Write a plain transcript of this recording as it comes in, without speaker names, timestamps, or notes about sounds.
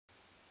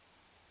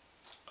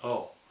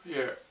Oh,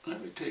 here,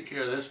 let me take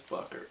care of this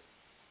fucker.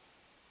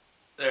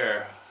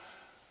 There.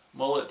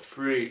 Mullet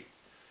free.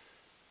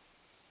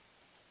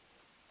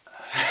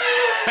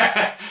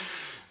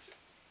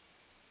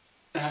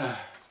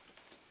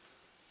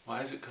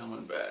 Why is it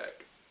coming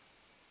back?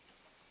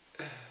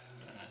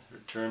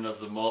 Return of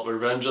the mullet.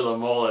 Revenge of the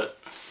mullet.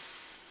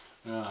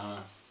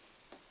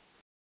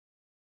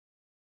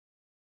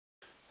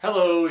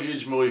 Hello,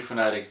 huge movie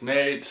fanatic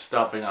Nate,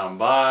 stopping on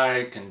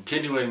by,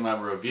 continuing my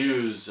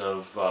reviews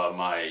of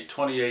my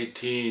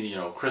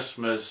 2018,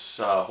 Christmas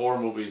horror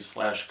movies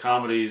 /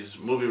 comedies,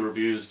 movie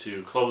reviews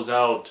to close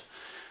out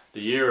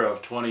the year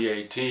of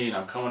 2018.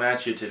 I'm coming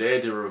at you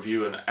today to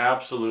review an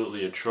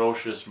absolutely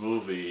atrocious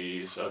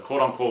movie, a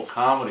quote-unquote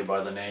comedy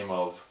by the name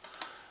of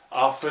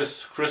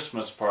Office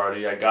Christmas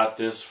Party. I got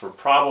this for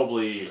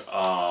probably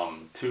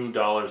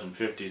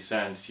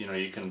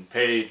 $2.50. You can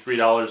pay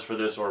 $3 for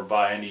this or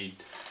buy any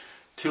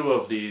two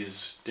of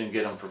these and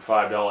get them for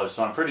 $5.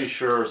 So I'm pretty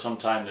sure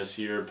sometime this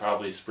year,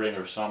 probably spring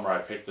or summer, I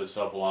picked this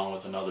up along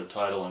with another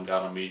title and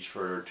got them each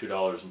for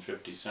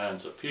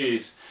 $2.50 a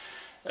piece.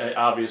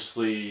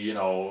 Obviously,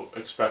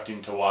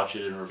 expecting to watch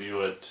it and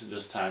review it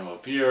this time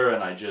of year,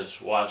 and I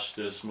just watched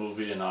this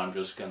movie and I'm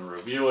just going to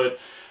review it.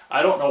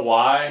 I don't know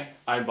why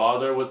I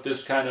bother with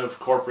this kind of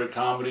corporate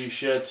comedy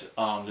shit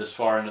this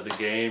far into the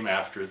game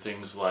after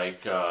things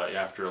like,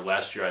 after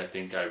last year I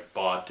think I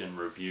bought and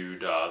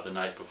reviewed The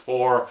Night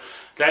Before.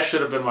 That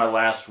should have been my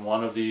last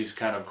one of these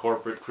kind of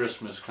corporate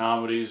Christmas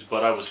comedies,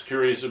 but I was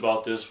curious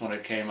about this when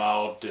it came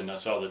out and I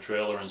saw the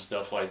trailer and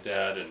stuff like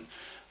that and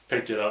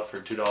picked it up for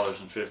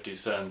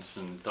 $2.50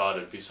 and thought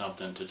it'd be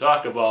something to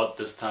talk about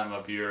this time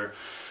of year.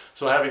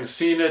 So having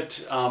seen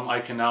it,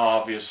 I can now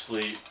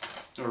obviously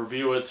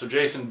review it. So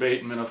Jason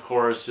Bateman, of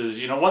course,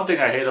 is, one thing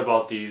I hate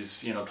about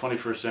these,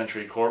 21st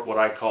century what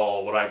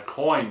I've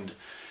coined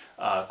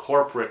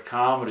corporate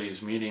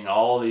comedies, meaning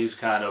all these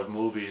kind of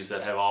movies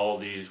that have all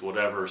these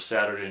whatever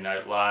Saturday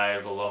Night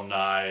Live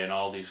alumni and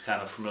all these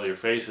kind of familiar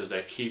faces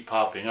that keep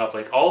popping up.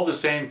 Like all the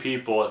same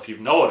people, if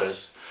you've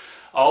noticed,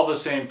 all the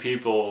same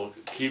people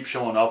keep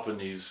showing up in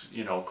these,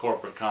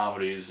 corporate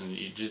comedies, and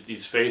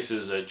these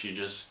faces that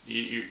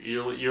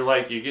you're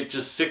like, you get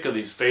just sick of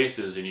these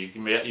faces, and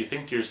you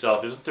think to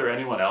yourself, isn't there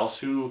anyone else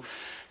who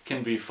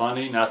can be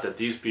funny? Not that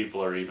these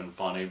people are even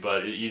funny,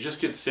 but you just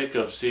get sick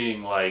of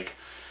seeing like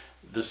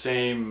the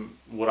same,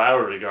 what I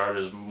would regard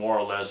as more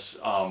or less,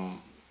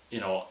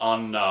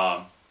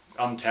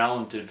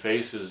 untalented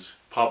faces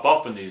pop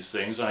up in these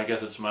things, and I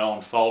guess it's my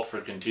own fault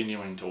for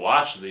continuing to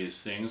watch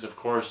these things. Of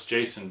course,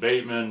 Jason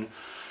Bateman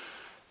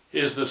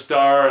is the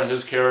star, and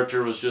his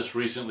character was just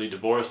recently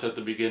divorced at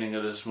the beginning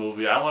of this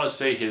movie. I want to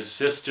say his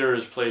sister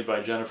is played by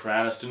Jennifer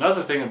Aniston.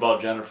 Another thing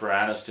about Jennifer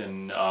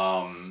Aniston,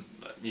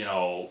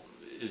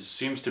 it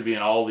seems to be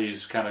in all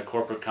these kind of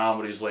corporate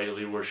comedies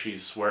lately where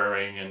she's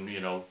swearing, and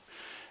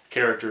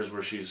characters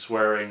where she's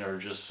swearing or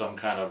just some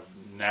kind of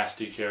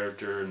nasty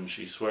character and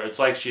she swears. It's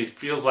like she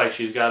feels like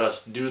she's got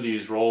to do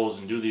these roles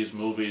and do these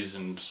movies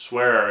and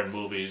swear in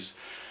movies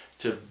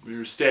to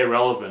stay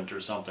relevant or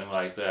something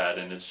like that,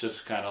 and it's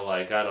just kind of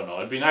like, I don't know,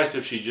 it'd be nice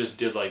if she just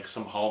did like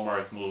some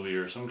Hallmark movie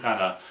or some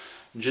kind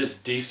of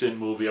just decent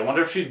movie. I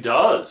wonder if she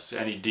does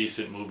any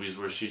decent movies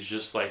where she's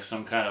just like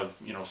some kind of,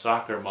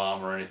 soccer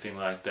mom or anything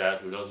like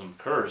that who doesn't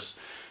curse,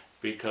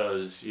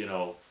 because,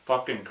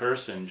 fucking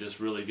cursing just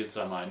really gets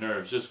on my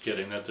nerves. Just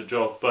kidding, that's a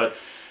joke. But,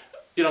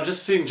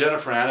 just seeing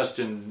Jennifer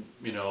Aniston,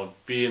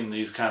 be in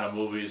these kind of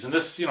movies, and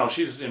this,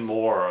 she's in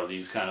more of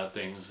these kind of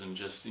things, and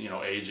just,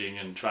 aging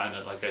and trying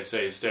to, like I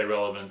say, stay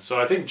relevant. So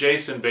I think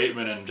Jason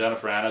Bateman and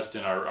Jennifer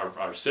Aniston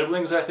are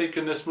siblings, I think,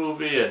 in this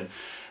movie, and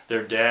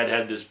their dad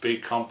had this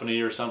big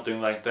company or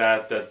something like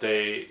that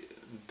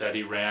that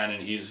he ran,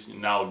 and he's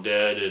now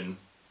dead, and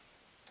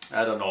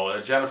I don't know.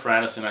 Jennifer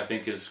Aniston, I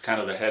think, is kind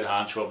of the head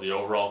honcho of the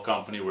overall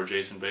company, where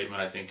Jason Bateman,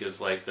 I think,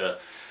 is like the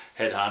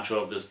head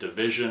honcho of this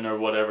division or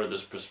whatever,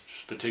 this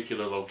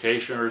particular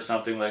location or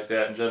something like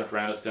that. And Jennifer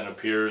Aniston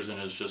appears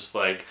and is just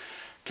like,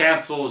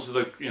 cancels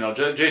the,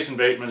 Jason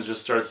Bateman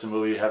just starts the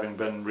movie having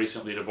been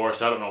recently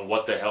divorced. I don't know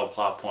what the hell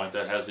plot point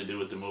that has to do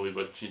with the movie,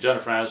 but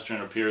Jennifer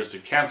Aniston appears to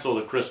cancel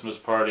the Christmas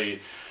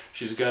party.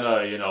 She's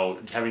gonna,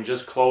 having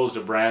just closed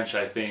a branch,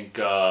 I think,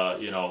 a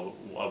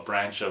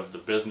branch of the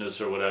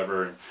business or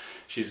whatever, and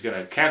she's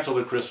gonna cancel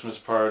the Christmas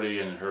party,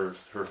 and her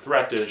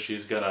threat is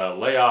she's gonna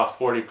lay off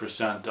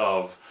 40%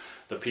 of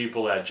the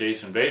people at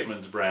Jason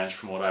Bateman's branch,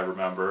 from what I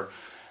remember,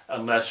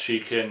 unless she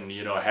can,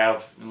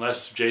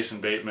 unless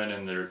Jason Bateman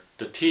and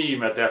the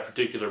team at that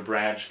particular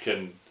branch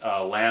can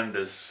land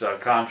this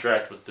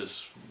contract with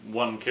this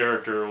one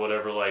character or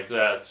whatever like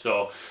that.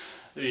 So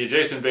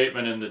Jason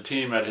Bateman and the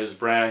team at his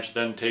branch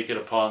then take it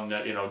upon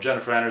that,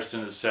 Jennifer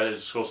Aniston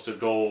is supposed to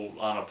go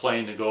on a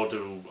plane to go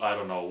to, I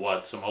don't know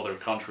what, some other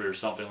country or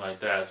something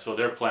like that. So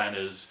their plan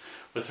is,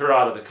 with her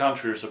out of the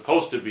country, or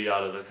supposed to be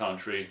out of the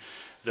country,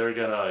 they're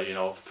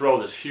gonna, throw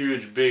this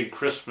huge big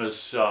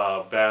Christmas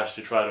bash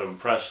to try to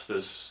impress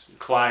this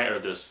client, or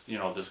this,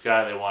 this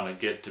guy they want to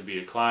get to be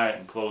a client,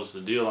 and close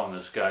the deal on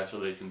this guy so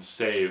they can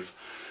save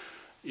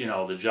you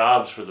know, the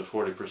jobs for the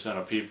 40%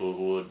 of people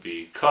who would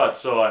be cut.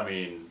 So I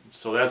mean,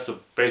 so that's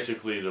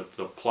basically the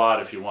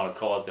plot, if you want to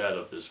call it that,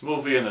 of this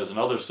movie. And there's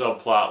another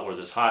subplot where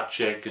this hot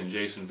chick and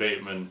Jason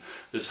Bateman,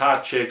 this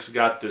hot chick's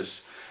got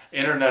this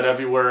internet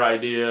everywhere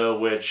idea,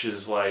 which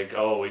is like,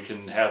 oh, we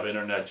can have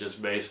internet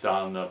just based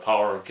on the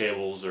power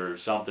cables or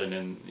something,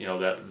 and you know,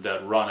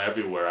 that run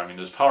everywhere. I mean,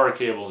 there's power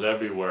cables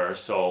everywhere,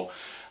 so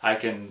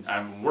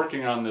I'm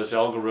working on this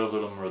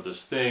algorithm or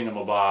this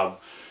thingamabob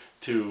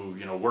to,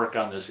 you know, work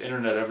on this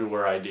internet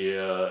everywhere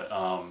idea.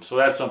 So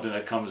that's something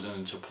that comes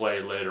into play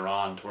later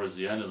on towards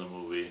the end of the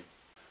movie.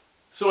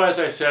 So as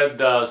I said,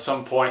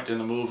 some point in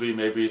the movie,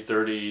 maybe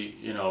 30,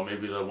 you know,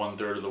 maybe the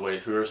 1/3 of the way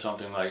through or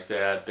something like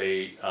that,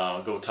 they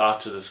go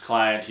talk to this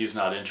client. He's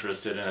not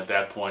interested, and at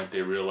that point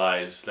they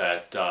realize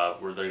that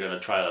where they're going to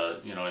try to,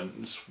 you know,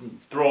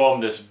 throw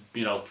him this,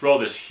 you know, throw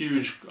this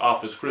huge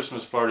office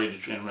Christmas party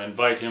and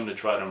invite him to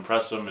try to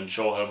impress him and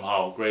show him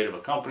how great of a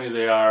company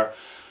they are.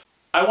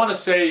 I want to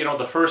say, you know,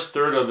 the first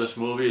third of this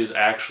movie is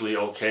actually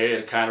okay.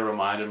 It kind of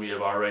reminded me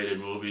of R-rated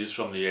movies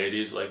from the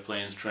 80s, like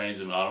Planes, Trains,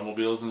 and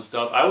Automobiles and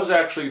stuff. I was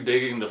actually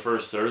digging the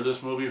first third of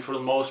this movie for the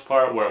most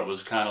part, where it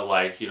was kind of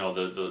like, you know,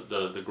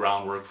 the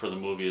groundwork for the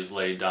movie is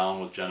laid down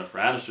with Jennifer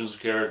Aniston's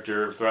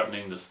character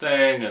threatening this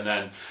thing, and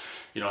then,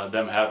 you know,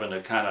 them having to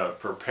kind of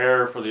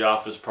prepare for the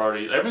office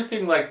party.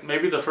 Everything, like,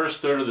 maybe the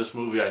first third of this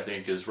movie, I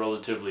think, is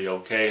relatively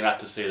okay. Not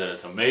to say that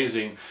it's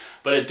amazing,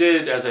 but it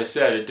did, as I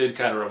said, it did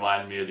kind of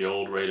remind me of the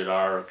old rated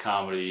R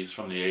comedies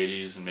from the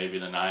 80s and maybe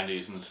the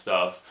 90s and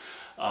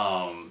stuff.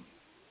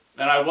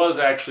 And I was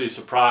actually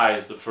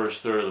surprised the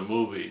first third of the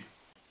movie.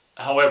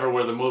 However,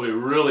 where the movie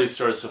really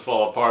starts to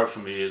fall apart for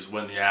me is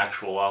when the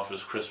actual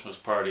office Christmas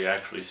party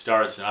actually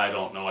starts, and I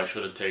don't know, I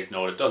should have taken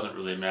note, it doesn't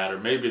really matter.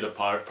 Maybe the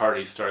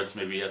party starts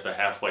maybe at the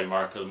halfway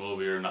mark of the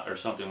movie or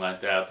something like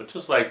that, but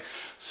just like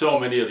so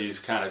many of these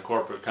kind of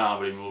corporate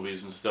comedy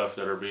movies and stuff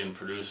that are being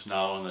produced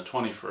now in the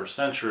 21st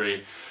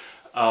century,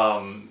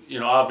 you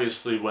know,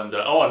 obviously when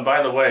oh, and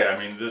by the way, I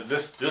mean,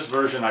 this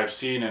version I've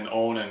seen and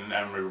own and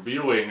am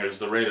reviewing is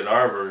the rated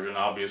R version.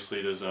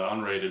 Obviously there's an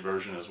unrated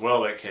version as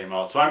well that came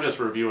out, so I'm just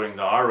reviewing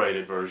the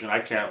R-rated version. I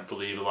can't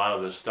believe a lot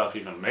of this stuff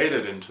even made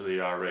it into the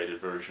R-rated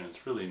version.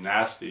 It's really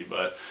nasty,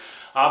 but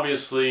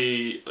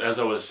obviously, as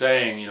I was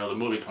saying, you know, the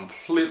movie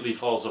completely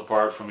falls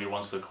apart for me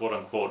once the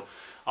quote-unquote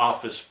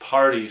office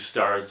party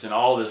starts and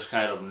all this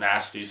kind of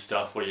nasty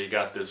stuff where you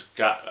got this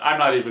guy. I'm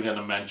not even going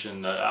to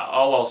mention,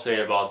 all I'll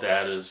say about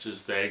that is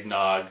just the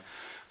eggnog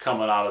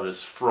coming out of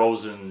this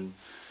frozen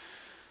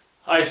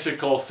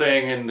icicle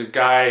thing and the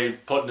guy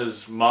putting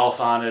his mouth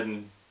on it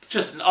and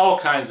just all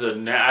kinds of,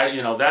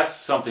 you know, that's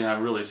something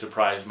I'm really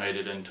surprised made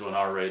it into an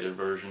R-rated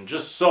version.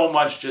 Just so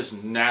much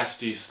just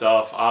nasty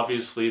stuff.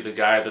 Obviously the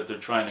guy that they're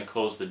trying to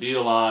close the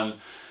deal on,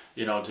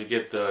 you know, to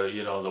get the,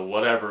 you know, the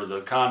whatever, the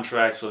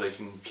contract so they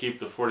can keep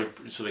the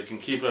 40, so they can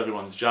keep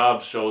everyone's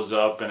jobs, shows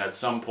up, and at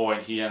some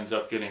point he ends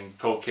up getting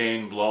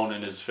cocaine blown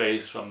in his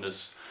face from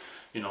this,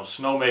 you know,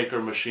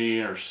 snowmaker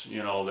machine, or,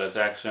 you know, that's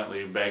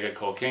accidentally a bag of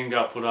cocaine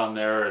got put on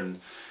there, and,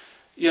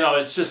 you know,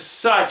 it's just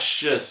such,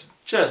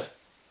 just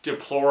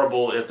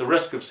deplorable, at the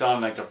risk of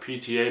sounding like a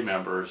PTA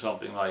member or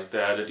something like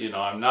that. You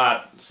know, I'm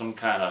not some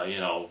kind of, you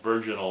know,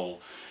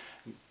 virginal,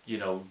 you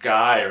know,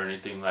 guy or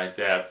anything like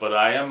that, but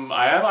I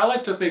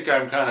like to think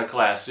I'm kind of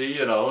classy,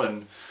 you know,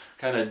 and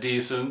kind of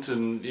decent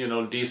and, you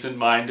know,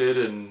 decent-minded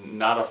and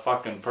not a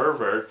fucking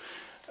pervert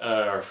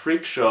or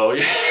freak show.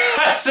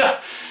 So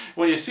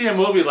when you see a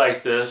movie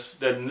like this,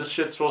 then this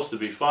shit's supposed to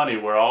be funny,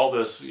 where all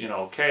this, you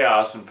know,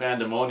 chaos and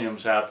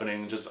pandemonium's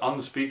happening, just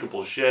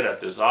unspeakable shit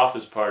at this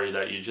office party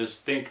that you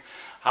just think,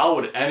 how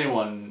would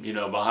anyone, you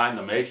know, behind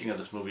the making of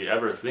this movie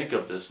ever think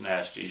of this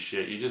nasty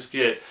shit? You just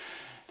get,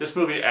 this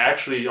movie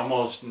actually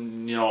almost,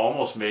 you know,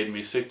 almost made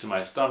me sick to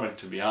my stomach,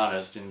 to be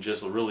honest, and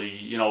just really,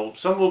 you know,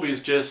 some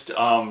movies just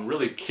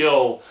really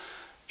kill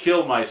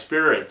my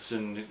spirits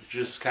and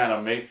just kind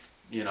of make,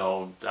 you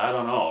know, I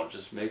don't know,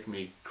 just make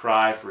me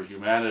cry for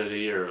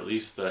humanity, or at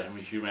least the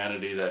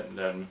humanity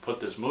that put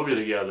this movie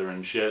together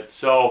and shit.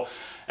 So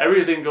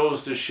everything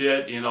goes to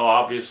shit, you know.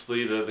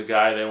 Obviously the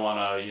guy they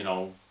want to, you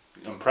know,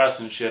 impress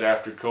and shit,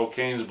 after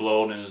cocaine's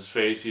blown in his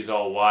face, he's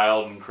all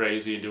wild and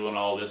crazy doing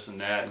all this and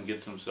that and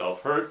gets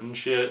himself hurt and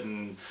shit.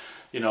 And,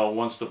 you know,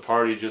 once the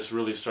party just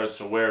really starts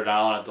to wear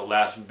down at the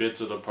last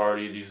bits of the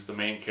party, the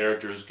main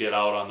characters get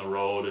out on the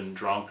road and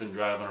drunk and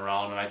driving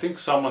around, and I think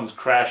someone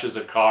crashes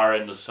a car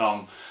into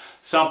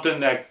something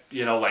that,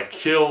 you know, like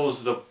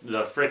kills the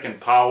freaking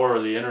power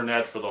of the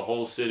internet for the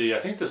whole city. I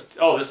think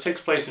this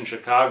takes place in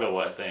Chicago,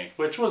 I think,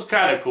 which was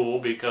kind of cool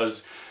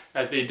because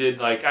they did,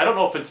 like, I don't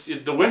know if it's,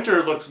 the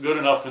winter looks good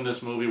enough in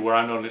this movie where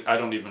I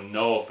don't even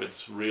know if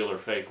it's real or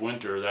fake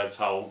winter. That's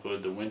how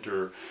good the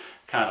winter,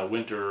 kind of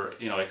winter,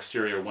 you know,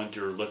 exterior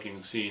winter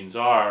looking scenes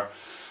are.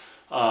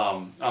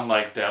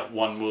 Unlike that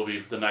one movie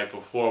the night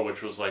before,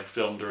 which was like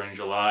filmed during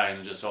July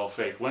and just all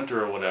fake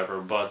winter or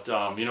whatever. But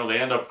you know, they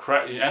end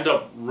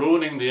up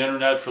ruining the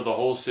internet for the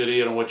whole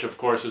city, and which of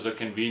course is a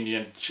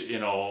convenient, you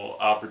know,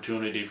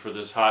 opportunity for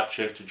this hot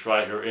chick to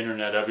try her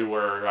internet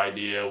everywhere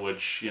idea,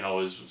 which, you know,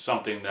 is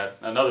something that,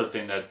 another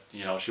thing that,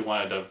 you know, she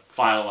wanted to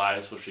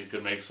finalize so she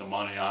could make some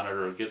money on it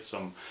or get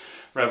some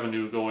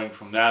revenue going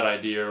from that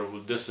idea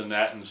with this and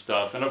that and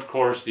stuff. And of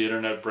course the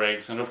internet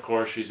breaks, and of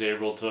course she's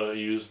able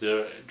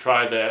to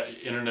try the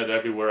internet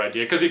everywhere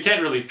idea, because you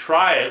can't really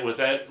try it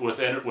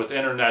with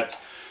internet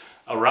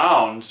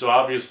around. So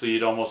obviously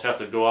you'd almost have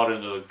to go out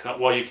into the,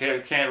 well, you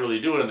can't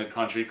really do it in the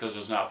country because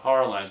there's not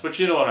power lines. But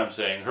you know what I'm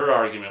saying. Her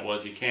argument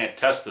was you can't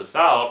test this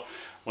out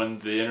when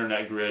the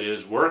internet grid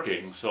is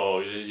working.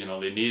 So, you know,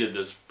 they needed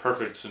this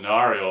perfect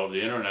scenario of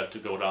the internet to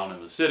go down in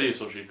the city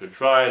so she could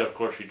try it. Of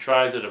course she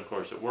tries it, of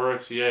course it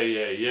works, yay,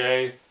 yay,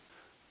 yay.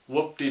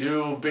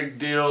 Whoop-de-doo, big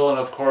deal. And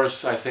of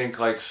course, I think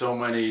like so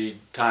many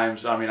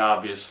times, I mean,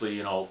 obviously,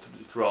 you know,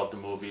 throughout the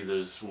movie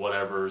there's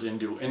whatever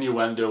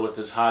innuendo with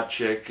this hot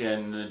chick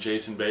and the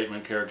Jason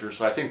Bateman character,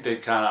 so I think they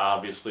kind of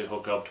obviously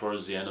hook up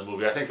towards the end of the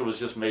movie. I think it was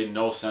just made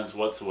no sense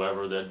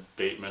whatsoever that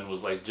Bateman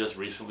was like just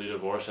recently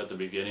divorced at the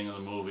beginning of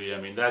the movie. I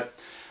mean, that,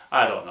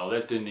 I don't know,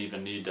 that didn't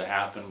even need to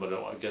happen, but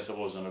I guess it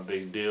wasn't a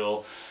big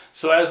deal.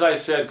 So as I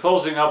said,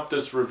 closing up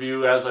this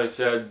review, as I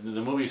said,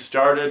 the movie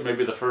started,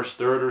 maybe the first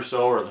third or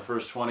so, or the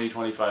first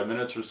 20-25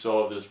 minutes or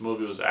so of this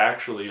movie was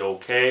actually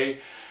okay.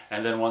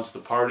 And then once the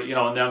party, you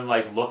know, and then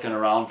like looking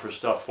around for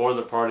stuff for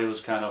the party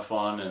was kind of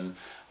fun.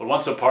 But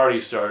once the party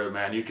started,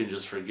 man, you can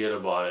just forget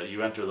about it.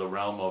 You enter the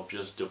realm of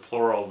just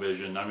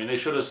deplorovision. I mean, they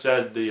should have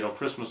said the, you know,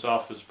 Christmas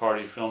office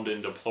party filmed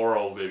in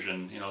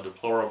deplorovision, you know,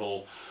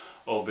 deplorable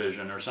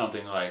vision or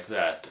something like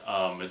that.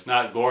 It's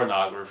not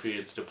gornography,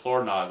 it's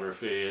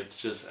deplornography.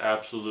 It's just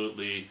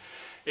absolutely,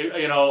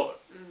 you know,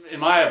 in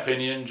my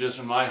opinion, just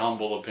in my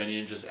humble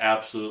opinion, just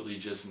absolutely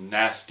just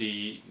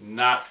nasty,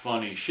 not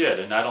funny shit.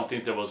 And I don't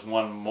think there was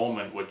one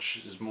moment,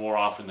 which is more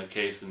often the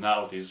case than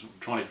not with these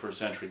 21st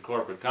century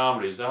corporate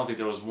comedies, I don't think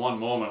there was one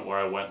moment where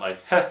I went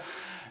like, heh.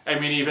 I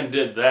mean, even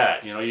did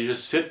that. You know, you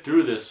just sit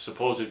through this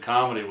supposed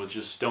comedy with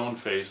just stone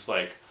face,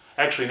 like,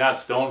 actually not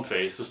stone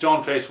face. The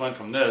stone face went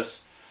from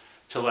this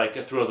to like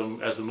through them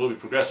as the movie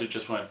progressed, it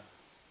just went,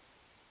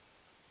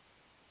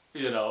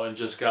 you know, and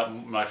just got,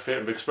 my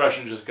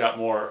expression just got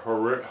more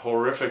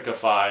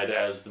horrificified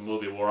as the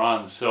movie wore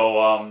on.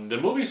 So the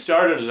movie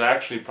started as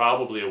actually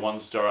probably a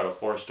 1-star out of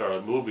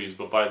 4-star movies,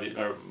 but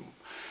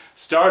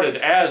started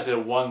as a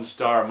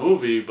 1-star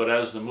movie, but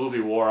as the movie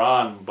wore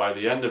on, by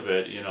the end of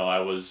it, you know, I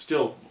was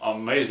still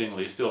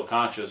amazingly still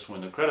conscious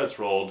when the credits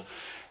rolled.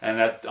 And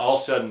that all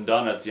said and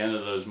done, at the end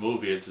of this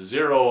movie, it's a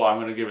 0. I'm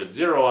going to give it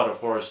 0 out of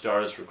 4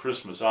 stars for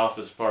Christmas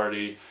Office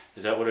Party.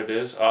 Is that what it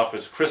is?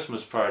 Office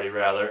Christmas Party,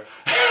 rather.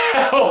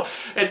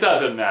 It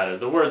doesn't matter.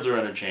 The words are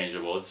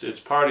interchangeable. It's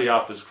Party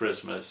Office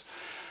Christmas.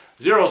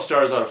 0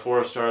 stars out of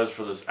 4 stars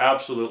for this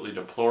absolutely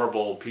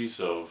deplorable piece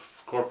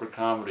of corporate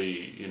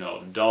comedy, you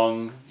know,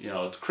 dung. You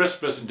know, it's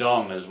Christmas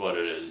dung is what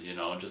it is, you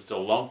know, just a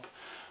lump.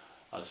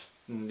 A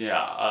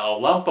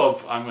lump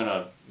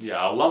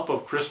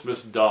of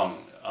Christmas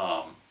dung.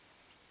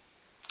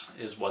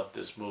 Is what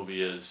this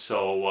movie is.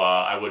 So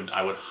I would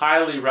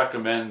highly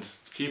recommend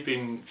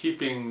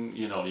keeping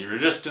you know, your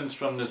distance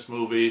from this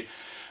movie,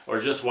 or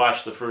just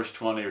watch the first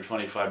 20 or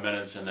 25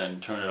 minutes and then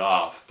turn it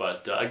off.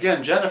 But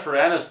again, Jennifer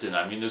Aniston,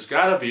 I mean, there's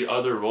got to be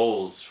other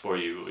roles for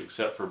you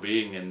except for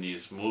being in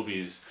these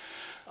movies.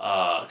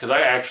 Because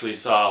I actually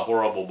saw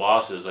Horrible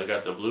Bosses. I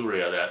got the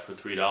Blu-ray of that for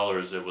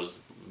 $3. It was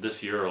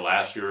this year or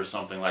last year or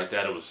something like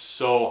that. It was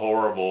so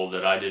horrible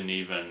that I didn't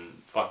even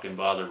fucking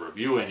bother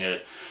reviewing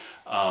it.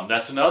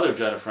 That's another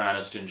Jennifer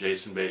Aniston,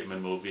 Jason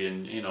Bateman movie,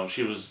 and you know,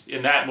 she was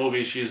in that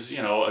movie. She's,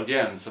 you know,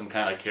 again, some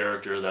kind of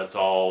character that's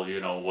all, you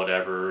know,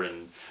 whatever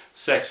and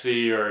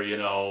sexy, or you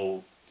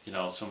know,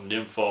 some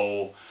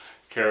nympho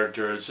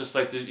character. It's just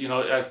like the, you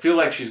know, I feel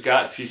like she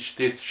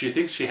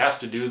thinks she has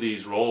to do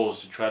these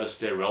roles to try to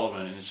stay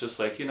relevant, and it's just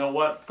like, you know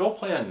what, go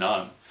play a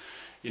nun.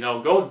 You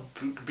know, go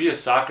be a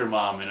soccer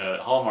mom in a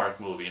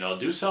Hallmark movie. You know,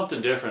 do something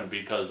different,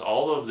 because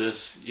all of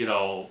this, you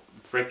know,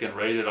 freaking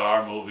rated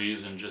R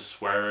movies and just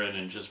swearing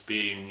and just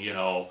being, you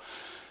know,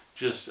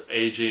 just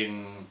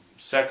aging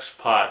sex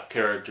pot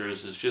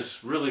characters is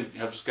just really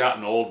has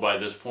gotten old by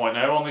this point.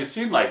 And I've only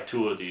seen like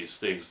 2 of these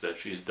things that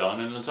she's done,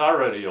 and it's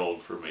already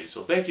old for me.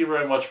 So thank you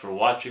very much for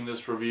watching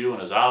this review,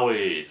 and as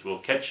always, we'll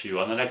catch you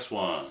on the next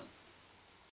one.